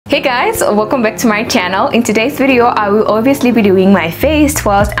Hey guys, welcome back to my channel. In today's video, I will obviously be doing my face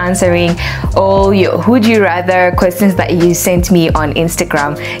whilst answering all your would you rather questions that you sent me on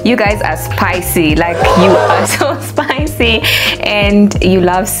Instagram. You guys are spicy, like you are so spicy, and you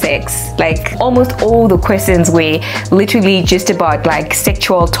love sex. Like almost all the questions were literally just about like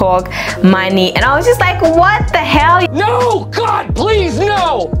sexual talk, money, and I was just like, what the hell? No, God, please,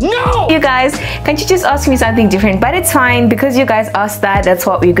 no, no! You guys, can't you just ask me something different? But it's fine because you guys asked that. That's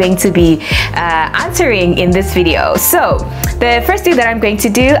what we're going to be answering in this video. So the first thing that I'm going to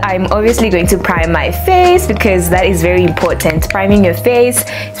do, I'm obviously going to prime my face because that is very important. Priming your face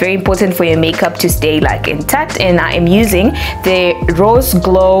is very important for your makeup to stay like intact, and I am using the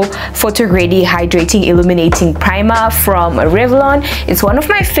Roseglow Photo Ready Hydrating Illuminating Primer from Revlon. It's one of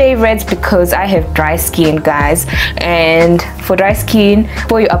my favorites because I have dry skin, guys, and for dry skin,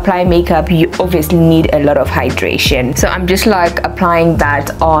 before you apply makeup, you obviously need a lot of hydration. So I'm just like applying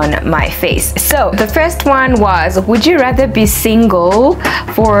that on my face. So the first one was, would you rather be single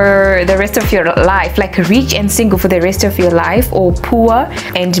for the rest of your life, like rich and single for the rest of your life, or poor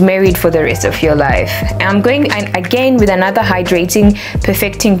and married for the rest of your life? And I'm going again with another hydrating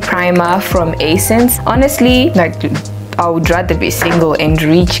perfecting primer from Essence. Honestly, like I would rather be single and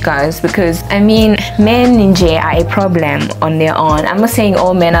rich, guys, because I mean, men ninja are a problem on their own. I'm not saying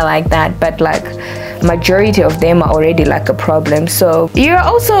all men are like that, but like majority of them are already like a problem. So you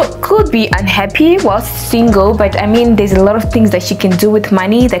also could be unhappy whilst single, but I mean, there's a lot of things that you can do with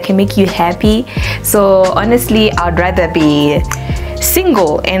money that can make you happy. So honestly, I'd rather be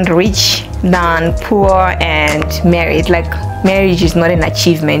single and rich than poor and married. Like marriage is not an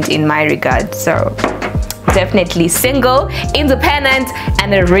achievement in my regard. So definitely single, independent,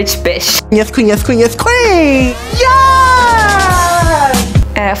 and a rich bitch. Yes, queen, yes, queen, yes, queen! Yeah!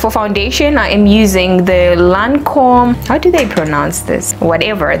 For foundation, I am using the Lancome, how do they pronounce this?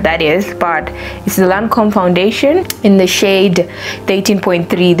 Whatever that is, but it's the Lancome foundation in the shade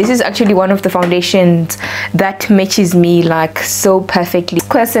 18.3. This is actually one of the foundations that matches me like so perfectly. The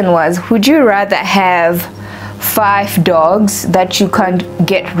question was, would you rather have 5 dogs that you can't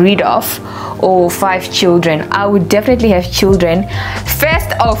get rid of, or 5 children? I would definitely have children.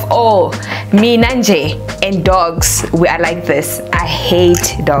 First of all, me Nanje and dogs, we are like this. I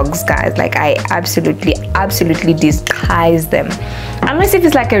hate dogs, guys. Like I absolutely despise them, unless if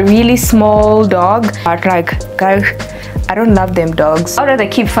it's like a really small dog. But like, guys, I don't love them dogs. I'd rather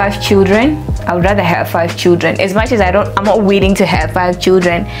keep 5 children. I would rather have 5 children. As much as I'm not willing to have 5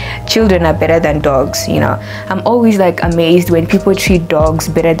 children. Children are better than dogs, you know. I'm always like amazed when people treat dogs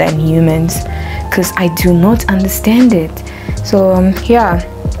better than humans, because I do not understand it. So yeah,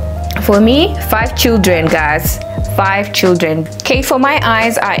 for me, 5 children, guys. 5 children. Okay, for my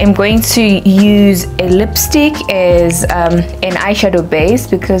eyes, I am going to use a lipstick as an eyeshadow base,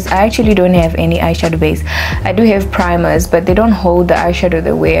 because I actually don't have any eyeshadow base. I do have primers, but they don't hold the eyeshadow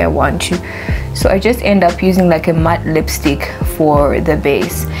the way I want to. So I just end up using like a matte lipstick for the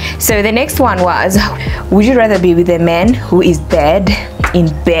base. So the next one was, would you rather be with a man who is bad in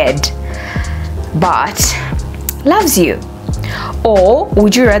bed but loves you, or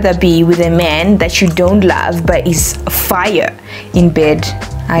would you rather be with a man that you don't love but is fire in bed?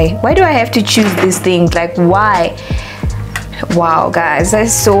 Why do I have to choose these things? Like, why? Wow, guys,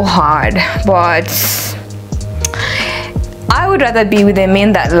 that's so hard. But I would rather be with a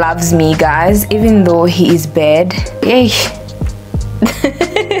man that loves me, guys, even though he is bad. Yay.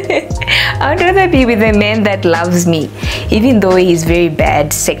 I would rather be with a man that loves me even though he is very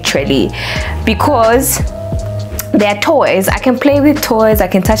bad sexually, because they're toys. I can play with toys, I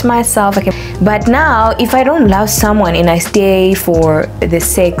can touch myself, but now if I don't love someone and I stay for the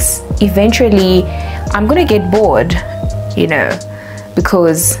sex, eventually I'm gonna get bored, you know,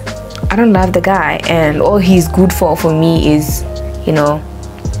 because I don't love the guy and all he's good for me is, you know,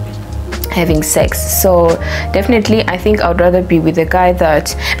 having sex. So definitely I think I'd rather be with a guy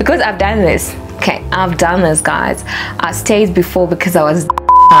that, because I've done this. Okay, I've done this, guys. I stayed before because I was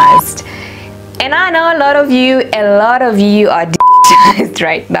and I know a lot of you are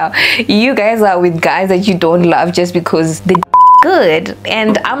right now. You guys are with guys that you don't love just because they good,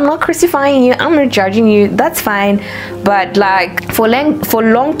 and I'm not crucifying you, I'm not judging you, that's fine. But like for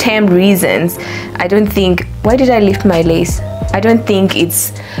long-term reasons, I don't think Why did I lift my lace? I don't think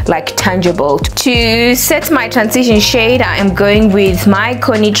it's like tangible. To set my transition shade, I am going with my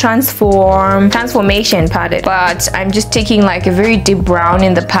Connie Transformation palette, but I'm just taking like a very deep brown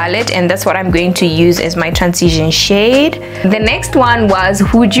in the palette, and that's what I'm going to use as my transition shade. The next one was,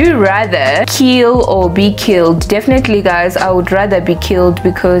 would you rather kill or be killed? Definitely guys, I would rather be killed,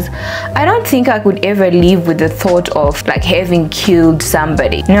 because I don't think I could ever live with the thought of like having killed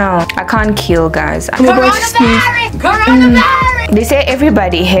somebody. No, I can't kill, guys. Coronavirus! They say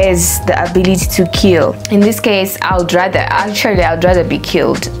everybody has the ability to kill. In this case, I'd rather be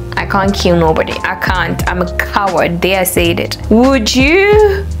killed. I can't kill nobody. I can't. I'm a coward. There, I said it. Would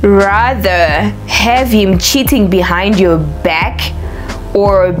you rather have him cheating behind your back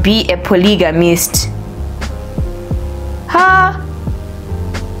or be a polygamist? Huh?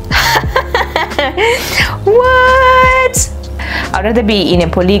 What? I'd rather be in a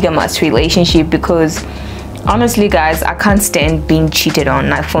polygamous relationship, because honestly guys, I can't stand being cheated on.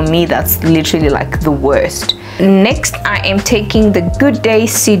 Like, for me, that's literally like the worst. Next, I am taking the Good Day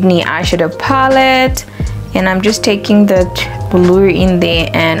Sydney eyeshadow palette, and I'm just taking that blue in there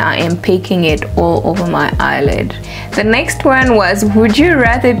and I am picking it all over my eyelid. The next one was, would you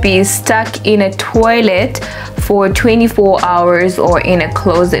rather be stuck in a toilet for 24 hours or in a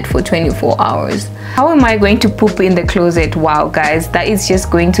closet for 24 hours? How am I going to poop in the closet? Wow guys, that is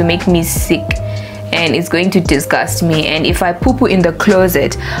just going to make me sick, and it's going to disgust me. And if I poo-poo in the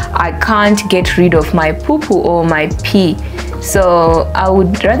closet, I can't get rid of my poo-poo or my pee. So I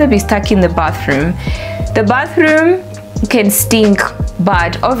would rather be stuck in the bathroom. The bathroom can stink,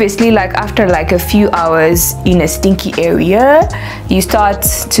 but obviously like after like a few hours in a stinky area, you start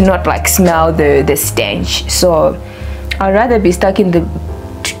to not like smell the stench. So I'd rather be stuck in the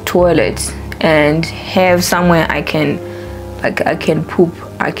toilet and have somewhere I can poop,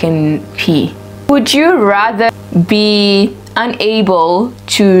 I can pee. Would you rather be unable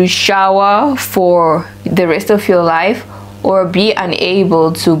to shower for the rest of your life or be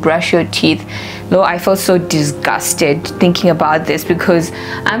unable to brush your teeth? No, I felt so disgusted thinking about this, because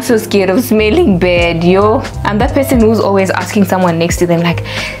I'm so scared of smelling bad, yo. I'm that person who's always asking someone next to them like,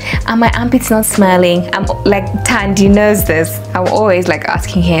 are my armpits not smelling? I'm like, Tandy knows this. I'm always like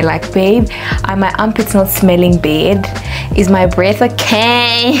asking her like, babe, are my armpits not smelling bad? Is my breath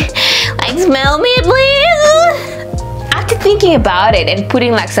okay? Like, smell me please. After thinking about it and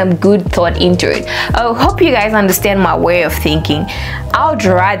putting like some good thought into it, I hope you guys understand my way of thinking. I'd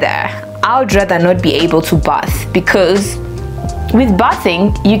rather not be able to bath, because with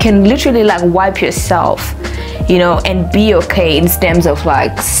bathing you can literally like wipe yourself, you know, and be okay in terms of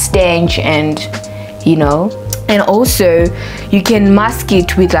like stench, and you know, and also you can mask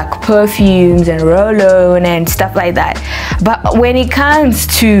it with like perfumes and roll-on and stuff like that. But when it comes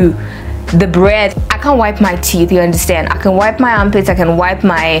to the breath, I can't wipe my teeth, you understand? I can wipe my armpits, I can wipe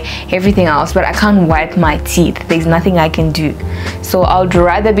my everything else, but I can't wipe my teeth. There's nothing I can do. So I'd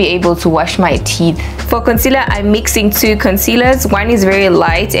rather be able to wash my teeth. For concealer, I'm mixing two concealers. One is very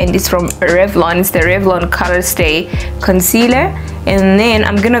light and it's from Revlon. It's the Revlon Color Stay concealer, and then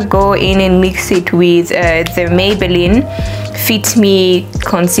I'm gonna go in and mix it with the Maybelline Fit Me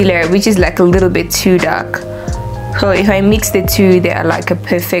concealer, which is like a little bit too dark. So if I mix the two, they are like a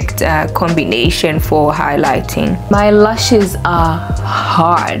perfect combination for highlighting. My lashes are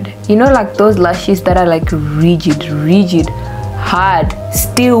hard, you know, like those lashes that are like rigid, hard,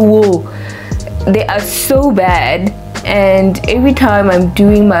 steel wool. They are so bad, and every time I'm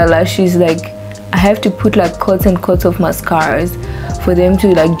doing my lashes, like I have to put like coats and coats of mascaras for them to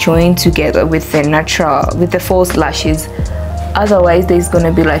like join together with the natural, with the false lashes. Otherwise there's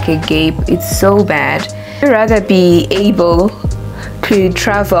gonna be like a gape. It's so bad. I'd rather be able to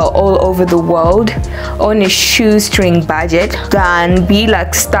travel all over the world on a shoestring budget than be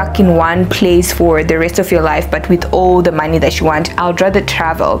like stuck in one place for the rest of your life, but with all the money that you want. I'd rather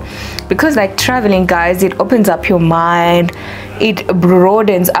travel, because like traveling, guys, it opens up your mind, it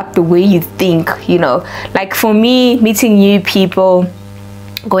broadens up the way you think, you know. Like for me, meeting new people,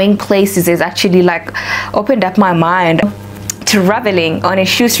 going places is actually like opened up my mind. Traveling on a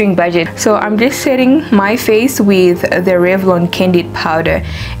shoestring budget. So I'm just setting my face with the Revlon Candid powder.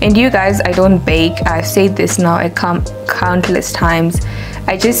 And you guys, I don't bake. I've said this now countless times.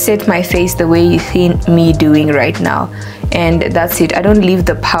 I just set my face the way you see me doing right now, and that's it. I don't leave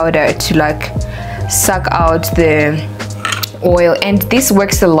the powder to like suck out the oil, and this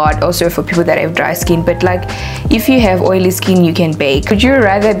works a lot also for people that have dry skin. But like if you have oily skin, you can bake. Would you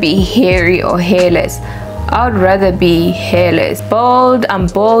rather be hairy or hairless? I would rather be hairless. Bald, I'm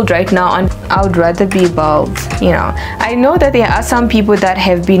bald right now, and I would rather be bald. You know, I know that there are some people that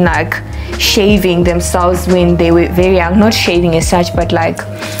have been like shaving themselves when they were very young, not shaving as such, but like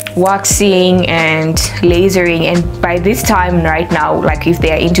waxing and lasering, and by this time right now, like if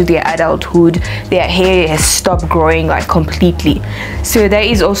they are into their adulthood, their hair has stopped growing like completely. So that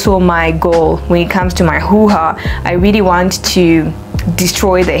is also my goal when it comes to my hoo-ha. I really want to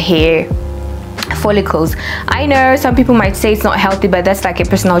destroy the hair follicles. I know some people might say it's not healthy, but that's like a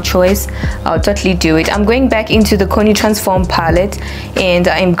personal choice. I'll totally do it. I'm going back into the Connie Transform palette, and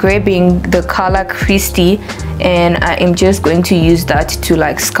I'm grabbing the color Christy, and I am just going to use that to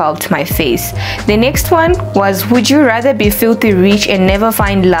like sculpt my face. The next one was, would you rather be filthy rich and never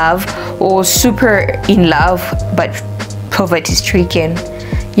find love, or super in love but poverty stricken?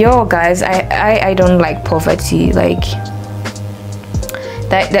 Yo guys, I don't like poverty. Like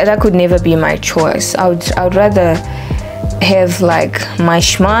that could never be my choice. I would rather have like my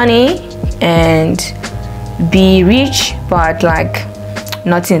shmoney and be rich but like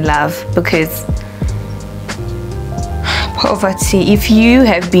not in love, because poverty, if you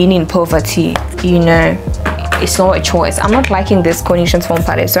have been in poverty, you know it's not a choice. I'm not liking this Connie Transform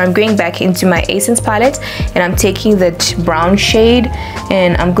palette, so I'm going back into my Essence palette, and I'm taking that brown shade,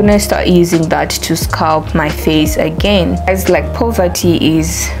 and I'm gonna start using that to sculpt my face again. Guys, like poverty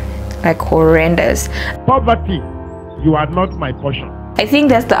is like horrendous. Poverty, you are not my portion. I think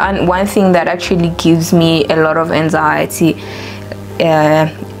that's the one thing that actually gives me a lot of anxiety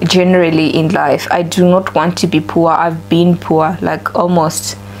generally in life. I do not want to be poor. I've been poor like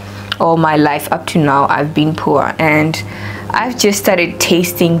almost all my life up to now. I've been poor, and I've just started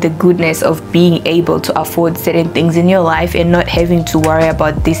tasting the goodness of being able to afford certain things in your life and not having to worry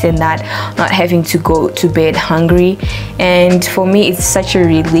about this and that, not having to go to bed hungry. And for me, it's such a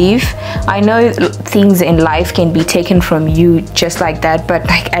relief. I know things in life can be taken from you just like that, but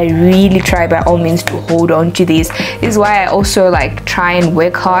like I really try by all means to hold on to this. This is why I also like try and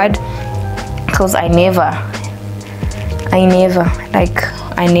work hard, because I never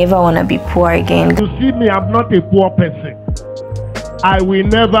want to be poor again. You see me, I'm not a poor person. I will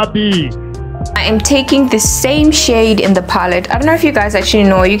never be. I am taking the same shade in the palette. I don't know if you guys actually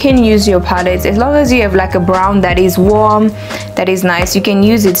know, you can use your palettes as long as you have like a brown that is warm, that is nice. You can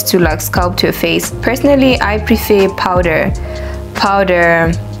use it to like sculpt your face. Personally, I prefer powder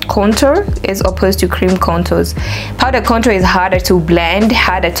contour as opposed to cream contours. Powder contour is harder to blend,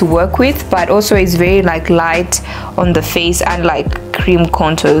 harder to work with, but also is very like light on the face, unlike cream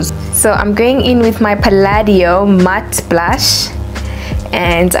contours. So I'm going in with my Palladio matte blush,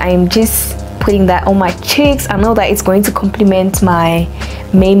 and I'm just putting that on my cheeks. I know that it's going to complement my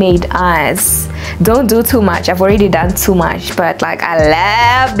mermaid eyes. Don't do too much. I've already done too much, but like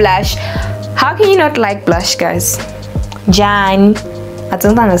I love blush. How can you not like blush, guys? Jan, I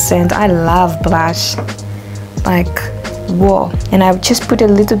don't understand. I love blush. Like, whoa. And I've just put a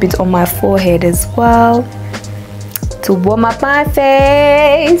little bit on my forehead as well to warm up my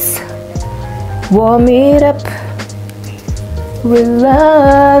face. Warm it up with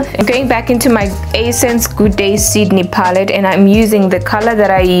love. I'm going back into my Essence Good Day Sydney palette, and I'm using the color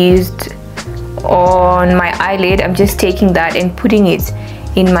that I used on my eyelid. I'm just taking that and putting it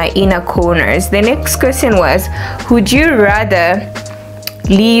in my inner corners. The next question was, would you rather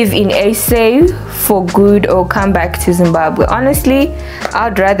live in SA for good or come back to Zimbabwe? Honestly,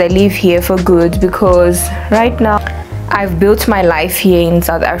 I'd rather live here for good, because right now I've built my life here in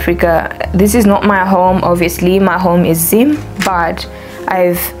South Africa. This is not my home, obviously. My home is Zim, but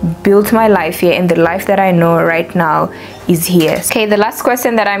I've built my life here, and the life that I know right now is here. Okay, the last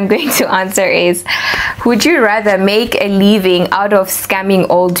question that I'm going to answer is, would you rather make a living out of scamming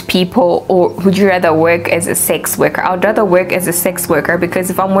old people, or would you rather work as a sex worker? I would rather work as a sex worker, because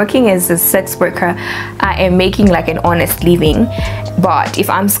if I'm working as a sex worker, I am making like an honest living. But if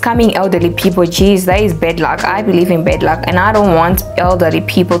I'm scamming elderly people, geez, that is bad luck. I believe in bad luck, and I don't want elderly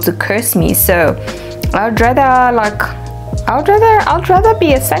people to curse me. So I'd rather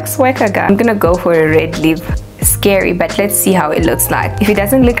be a sex worker, guy. I'm gonna go for a red lip. Scary, but let's see how it looks like. If it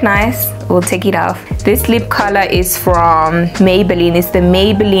doesn't look nice, we'll take it off. This lip color is from Maybelline. It's the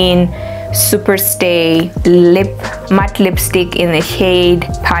Maybelline Superstay matte lipstick in the shade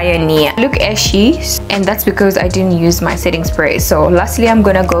Pioneer. Look ashy, and that's because I didn't use my setting spray. So lastly, I'm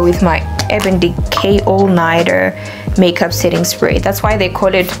gonna go with my Urban Decay All Nighter makeup setting spray. That's why they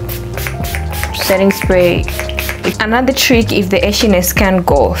call it setting spray. Another trick, if the ashiness can't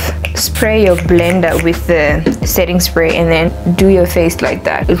go, spray your blender with the setting spray and then do your face like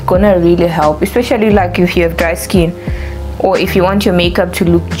that. It's gonna really help, especially like if you have dry skin, or if you want your makeup to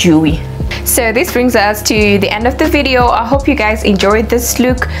look dewy. So this brings us to the end of the video. I hope you guys enjoyed this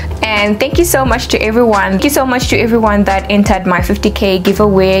look, and thank you so much to everyone. Thank you so much to everyone that entered my 50k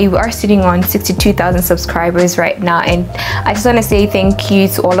giveaway. We are sitting on 62,000 subscribers right now, and I just want to say thank you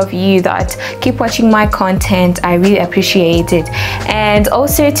to all of you that keep watching my content. I really appreciate it. And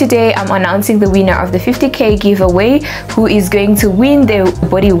also today I'm announcing the winner of the 50k giveaway, who is going to win the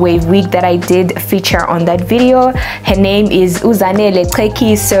body wave wig that I did feature on that video. Her name is Uzanele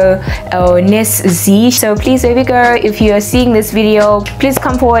Treki, so Ness Z. So please, baby girl, if you are seeing this video, please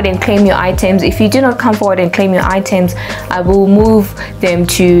come forward and claim your items. If you do not come forward and claim your items, I will move them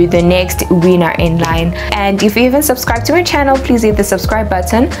to the next winner in line. And if you haven't subscribed to my channel, please hit the subscribe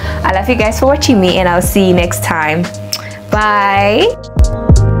button. I love you guys for watching me, and I'll see you next time. Bye.